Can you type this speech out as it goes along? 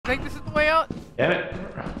think this is the way out? Damn it.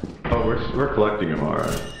 Oh, we're collecting them,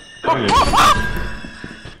 alright.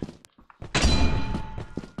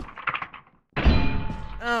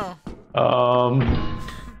 Oh.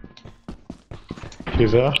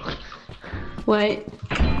 Shizo? What?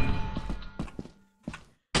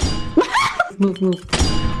 Move. He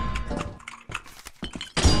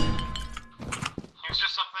was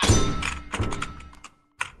just up there.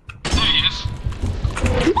 There he is.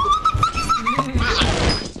 What is it?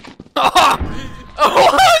 Oh,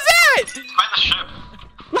 what was that? It's by the ship.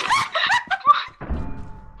 No way.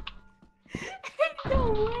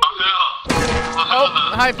 Oh,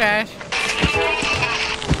 hi, Pash.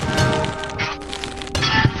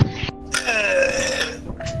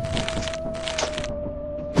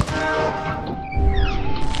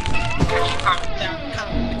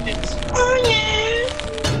 Oh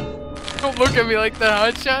yeah. Don't look at me like the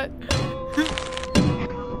hotshot.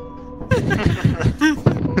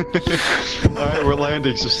 Alright, we're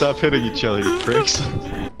landing, so stop hitting each other, you pricks.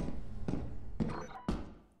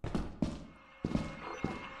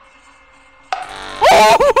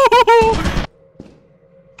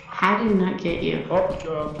 How did not get you?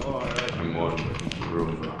 I'm one.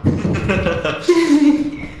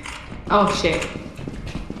 Oh shit.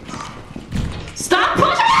 Stop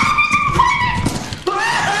pushing me!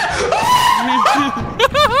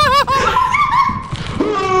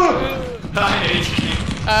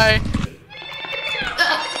 Hi.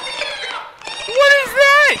 What is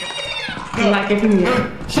that? I'm not giving you.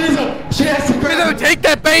 Shizo! She has to grab Shizo, take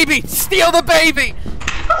that baby! Steal the baby!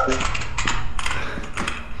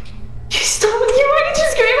 You stop with you wanted to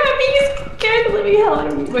scream at me, you scared the living hell out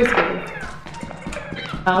of me. Where's the baby?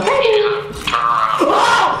 Okay.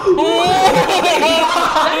 Oh!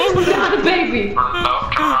 That is not a baby!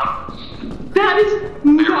 That is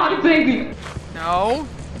not a baby! No.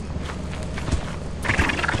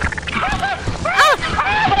 Oh,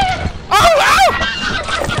 ow!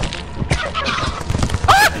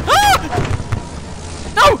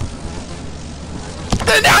 No!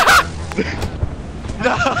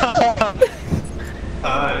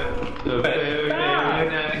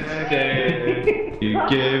 You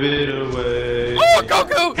gave it away. Oh,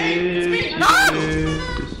 Goku! It's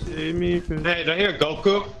me! Hey, do I hear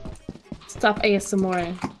Goku? Stop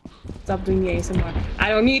ASMR. Stop doing the ASMR. I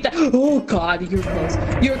don't need that. Oh god, you're close.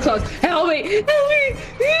 You're close. Help me! Help me!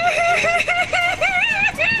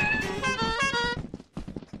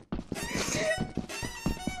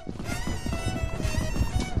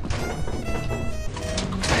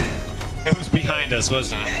 It was behind us,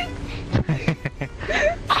 wasn't it?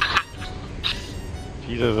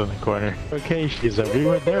 Shizo's in the corner. Okay, Shizo, we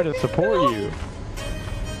were there to support you.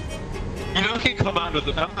 You know, he can come out of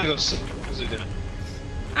the. I'm gonna go sit. What's he doing?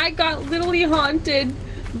 I got literally haunted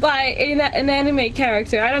by an anime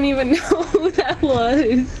character. I don't even know who that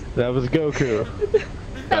was. That was Goku.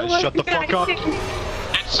 Shut the fuck up.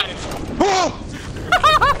 It's safe.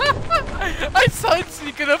 I saw it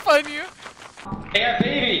sneaking up on you. Hey,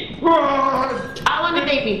 baby! I want a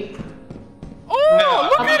baby. Oh,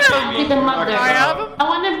 look I at want to him! be the mother. I have him? I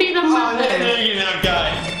want to be the mother. You know,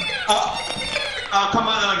 guy. Oh, come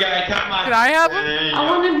on, now, guy, come on. Can I have him? I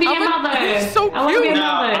want to be a mother. He's so I want to be a cute.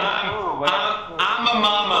 mother. I'm a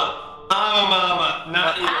mama. I'm a mama.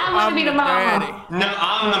 Not you. I want to be the mama. Daddy. No,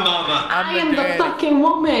 I'm the mama. I am the fucking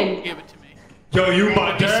woman. Give it to me. Yo, you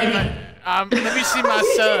my Let me see daddy. let me see my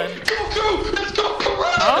son. Goku, let's go,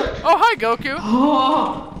 Oh, oh, hi, Goku.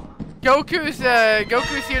 Oh. Goku's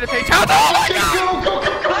here to pay child. Oh my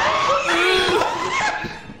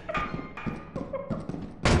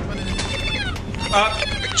God!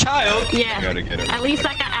 Child. Yeah. Gotta get it. At least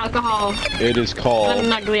I got alcohol. It is Not called.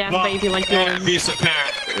 an ugly ass baby like yours. Abusive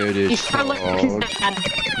parent. It You is sure look like his called. dad.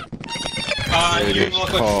 It You is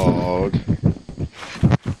look like. called.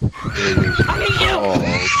 It is called.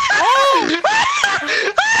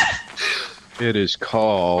 It is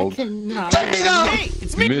called. Cannot.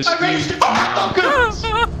 It's me. Miss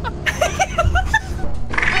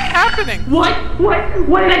Happening. What?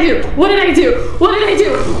 What did I do? What did I do? What did I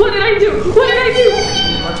do? What did I do? What did I do?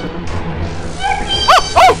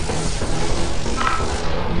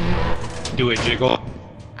 Do it, jiggle.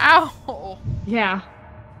 Ow. Yeah.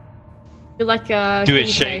 You're like a. Do it, Kim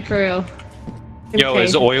K, shake. For real. Yo,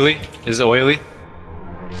 is it oily? Is it oily?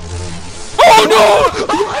 Oh no!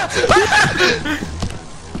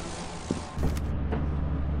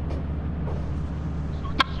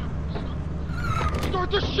 Start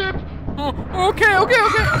the ship. Oh, okay.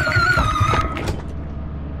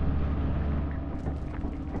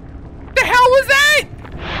 The hell was that?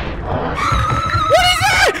 What is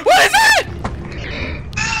that? What is that?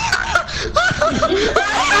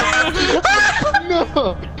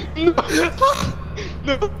 No.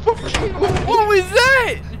 No. What was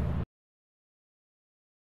that?